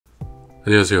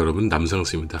안녕하세요 여러분,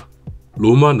 남상스입니다.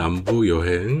 로마 남부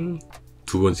여행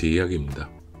두 번째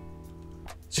이야기입니다.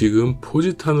 지금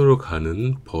포지타노로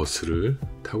가는 버스를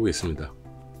타고 있습니다.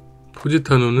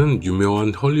 포지타노는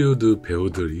유명한 헐리우드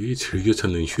배우들이 즐겨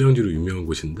찾는 휴양지로 유명한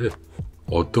곳인데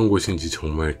어떤 곳인지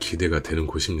정말 기대가 되는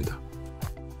곳입니다.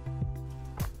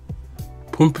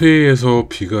 폼페이에서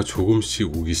비가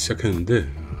조금씩 오기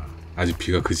시작했는데 아직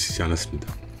비가 그치지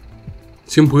않았습니다.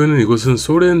 지금 보이는 이곳은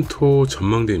소렌토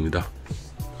전망대입니다.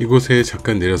 이곳에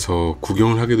잠깐 내려서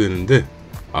구경을 하게 되는데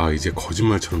이제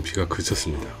거짓말처럼 비가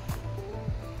그쳤습니다.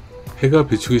 해가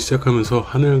비추기 시작하면서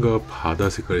하늘과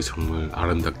바다 색깔이 정말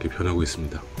아름답게 변하고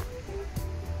있습니다.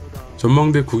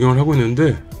 전망대 구경을 하고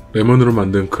있는데 레몬으로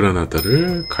만든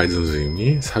그라나다를 가이드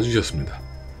선생님이 사주셨습니다.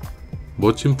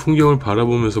 멋진 풍경을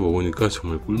바라보면서 먹으니까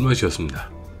정말 꿀맛이었습니다.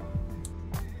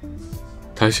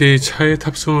 다시 차에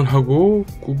탑승을 하고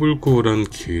꾸불꾸불한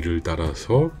길을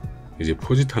따라서 이제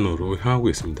포지타노로 향하고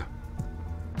있습니다.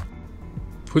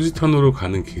 포지타노로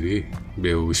가는 길이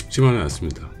매우 쉽지만은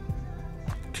않습니다.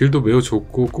 길도 매우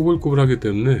좁고 꾸불꾸불하기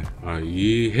때문에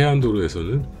이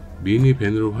해안도로에서는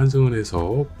미니밴으로 환승을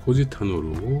해서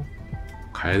포지타노로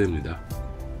가야 됩니다.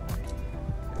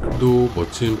 또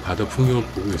멋진 바다 풍경을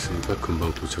보고 있으니까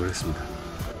금방 도착을 했습니다.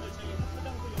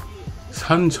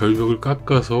 산 절벽을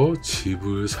깎아서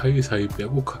집을 사이사이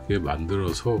빼곡하게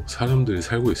만들어서 사람들이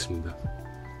살고 있습니다.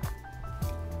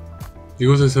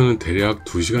 이곳에서는 대략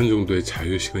 2시간 정도의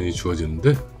자유시간이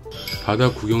주어지는데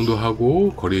바다 구경도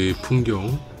하고 거리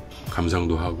풍경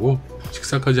감상도 하고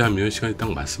식사까지 하면 시간이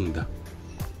딱 맞습니다.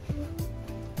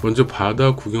 먼저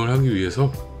바다 구경을 하기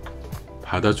위해서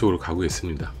바다 쪽으로 가고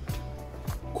있습니다.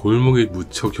 골목이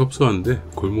무척 협소한데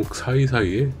골목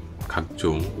사이사이에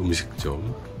각종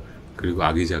음식점 그리고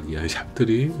아기자기한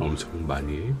샵들이 엄청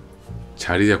많이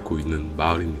자리 잡고 있는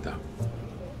마을입니다.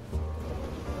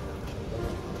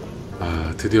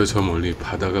 드디어 저 멀리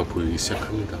바다가 보이기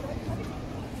시작합니다.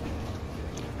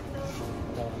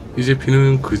 이제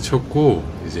비는 그쳤고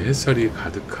이제 햇살이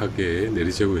가득하게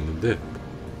내리쬐고 있는데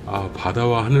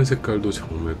바다와 하늘 색깔도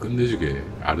정말 끝내주게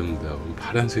아름다운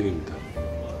파란색입니다.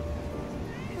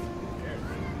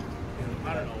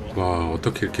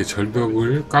 어떻게 이렇게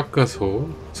절벽을 깎아서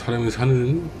사람이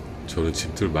사는 저런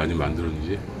집들 많이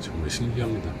만들었는지 정말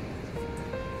신기합니다.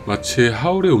 마치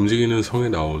하울에 움직이는 성에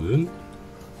나오는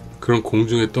그런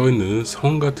공중에 떠있는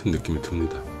성 같은 느낌이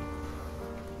듭니다.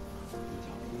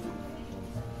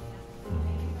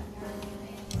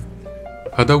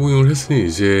 바다 구경을 했으니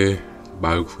이제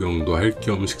마을 구경도 할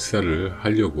겸 식사를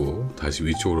하려고 다시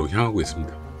위쪽으로 향하고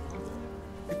있습니다.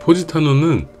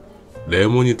 포지타노는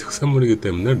레몬이 특산물이기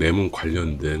때문에 레몬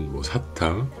관련된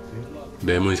사탕,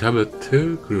 레몬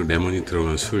샤베트, 그리고 레몬이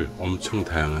들어간 술 엄청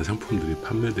다양한 상품들이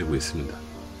판매되고 있습니다.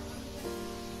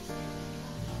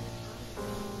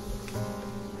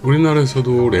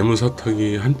 우리나라에서도 레몬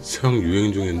사탕이 한창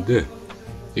유행 중인데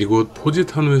이곳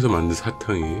포지타노에서 만든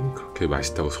사탕이 그렇게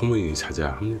맛있다고 소문이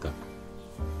자자합니다.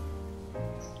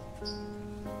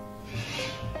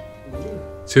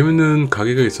 재밌는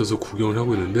가게가 있어서 구경을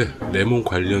하고 있는데 레몬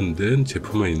관련된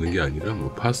제품만 있는 게 아니라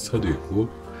파스타도 있고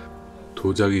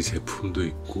도자기 제품도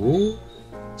있고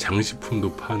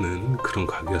장식품도 파는 그런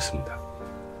가게였습니다.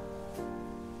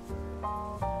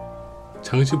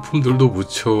 장식품들도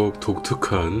무척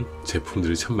독특한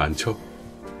제품들이 참 많죠.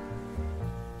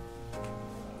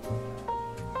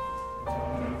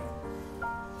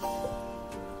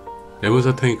 레몬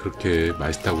사탕이 그렇게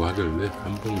맛있다고 하길래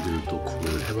한 봉지를 또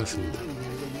구매를 해봤습니다.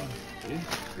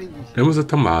 레몬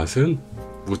사탕 맛은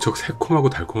무척 새콤하고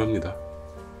달콤합니다.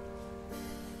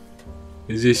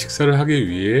 이제 식사를 하기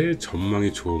위해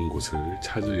전망이 좋은 곳을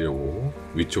찾으려고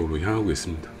위쪽으로 향하고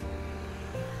있습니다.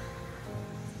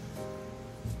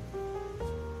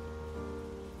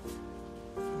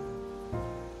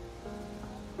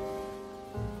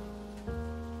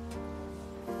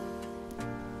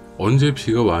 언제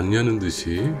비가 왔냐는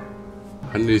듯이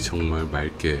하늘이 정말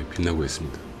맑게 빛나고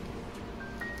있습니다.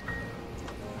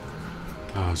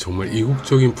 정말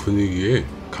이국적인 분위기에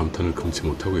감탄을 금치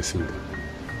못하고 있습니다.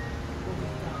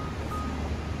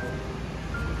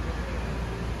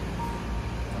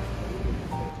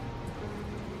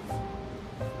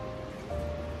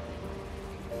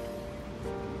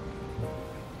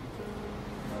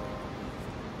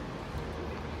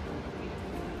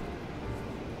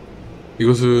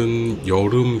 이것은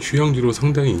여름 휴양지로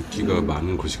상당히 인기가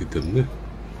많은 곳이기 때문에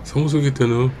성수기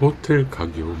때는 호텔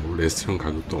가격, 레스토랑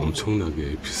가격도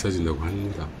엄청나게 비싸진다고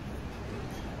합니다.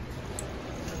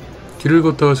 길을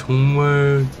걷다가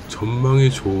정말 전망이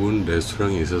좋은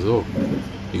레스토랑이 있어서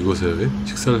이곳에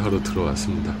식사를 하러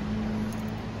들어왔습니다.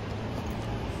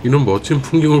 이런 멋진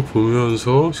풍경을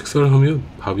보면서 식사를 하면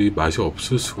밥이 맛이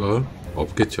없을 수가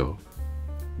없겠죠.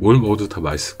 뭘 먹어도 다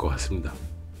맛있을 것 같습니다.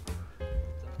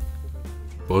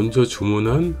 먼저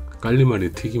주문한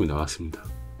깔리마리 튀김이 나왔습니다.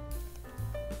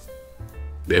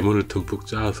 레몬을 듬뿍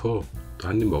짜서 또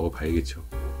한 입 먹어봐야겠죠.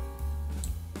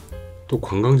 또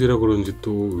관광지라 그런지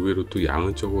또 의외로 또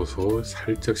양은 적어서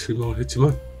살짝 실망을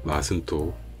했지만 맛은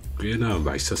또 꽤나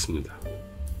맛있었습니다.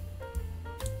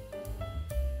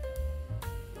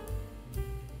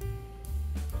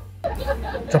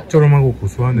 짭조름하고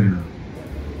고소하네.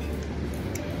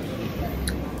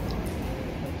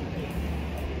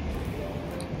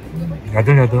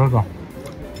 야들야들하다.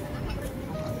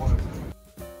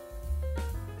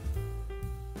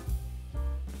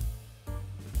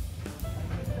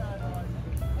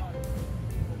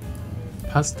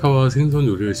 파스타와 생선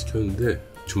요리를 시켰는데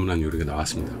주문한 요리가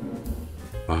나왔습니다.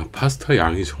 파스타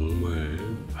양이 정말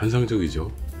환상적이죠.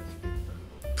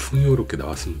 풍요롭게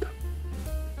나왔습니다.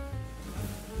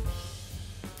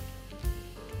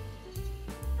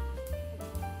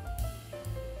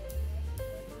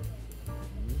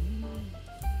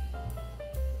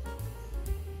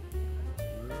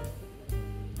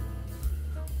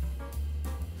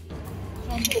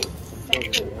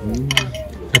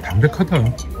 담백하다.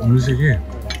 음식이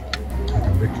다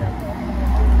담백해.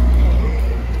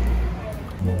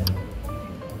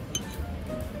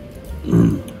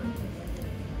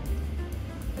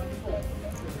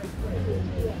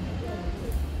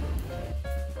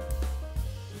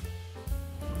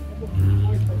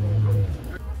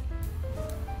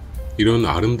 이런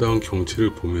아름다운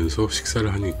경치를 보면서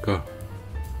식사를 하니까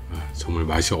정말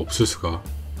맛이 없을 수가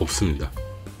없습니다.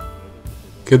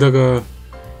 게다가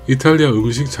이탈리아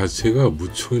음식 자체가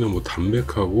무척이나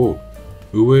담백하고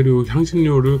의외로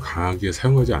향신료를 강하게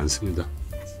사용하지 않습니다.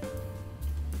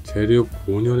 재료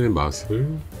본연의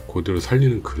맛을 그대로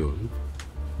살리는 그런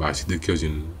맛이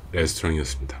느껴지는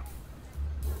레스토랑이었습니다.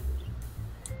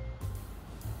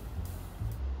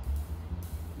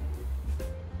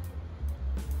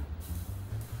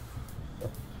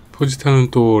 포지타는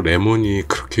또 레몬이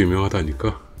그렇게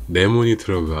유명하다니까 레몬이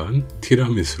들어간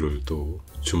티라미수를 또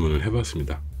주문을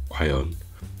해봤습니다. 과연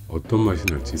어떤 맛이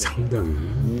날지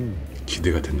상당히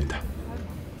기대가 됩니다.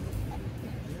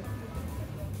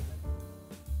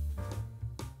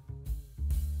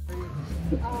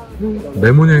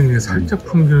 레몬 향이 살짝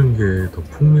풍기는 게 더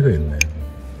풍미가 있네.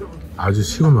 아주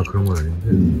시고 막 그런 건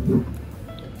아닌데.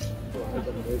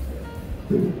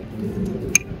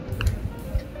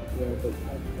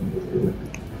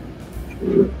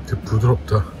 되게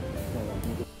부드럽다.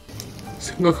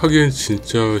 생각하기엔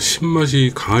진짜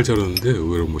신맛이 강할 줄 알았는데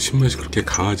의외로 신맛이 그렇게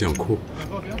강하지 않고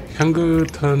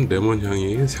향긋한 레몬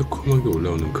향이 새콤하게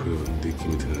올라오는 그런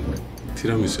느낌이 드는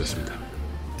티라미수였습니다.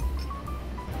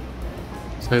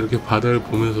 자, 이렇게 바다를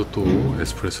보면서 또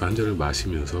에스프레소 한 잔을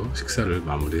마시면서 식사를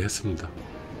마무리했습니다.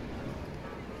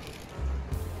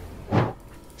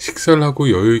 식사를 하고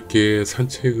여유있게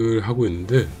산책을 하고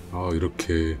있는데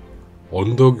이렇게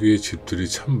언덕 위에 집들이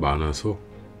참 많아서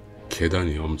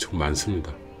계단이 엄청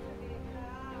많습니다.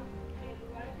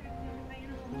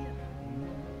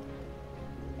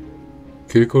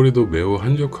 길거리도 매우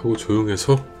한적하고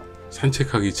조용해서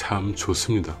산책하기 참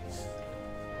좋습니다.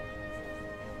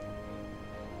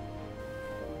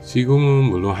 지금은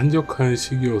물론 한적한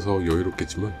시기여서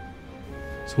여유롭겠지만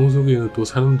성수기에는 또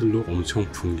사람들로 엄청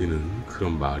붐비는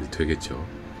그런 마을이 되겠죠.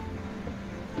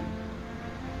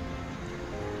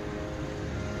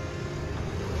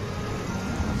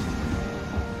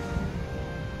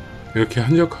 이렇게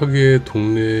한적하게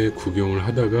동네 구경을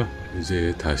하다가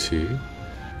이제 다시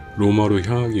로마로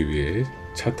향하기 위해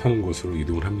차 타는 곳으로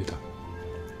이동을 합니다.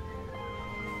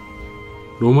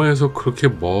 로마에서 그렇게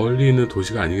멀리 있는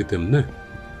도시가 아니기 때문에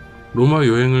로마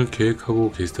여행을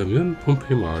계획하고 계시다면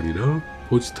폼페이 마을이랑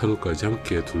포지타노까지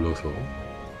함께 둘러서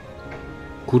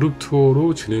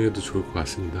그룹투어로 진행해도 좋을 것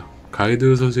같습니다.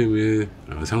 가이드 선생님의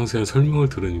상세한 설명을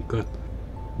들으니까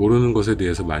모르는 것에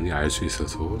대해서 많이 알 수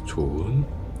있어서 좋은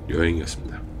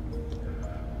여행이었습니다.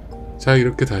 자,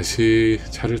 이렇게 다시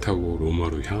차를 타고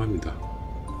로마로 향합니다.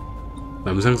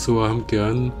 남상스와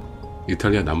함께한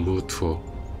이탈리아 남부 투어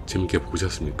재밌게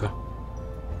보셨습니까?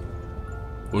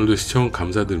 오늘도 시청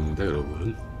감사드립니다,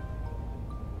 여러분.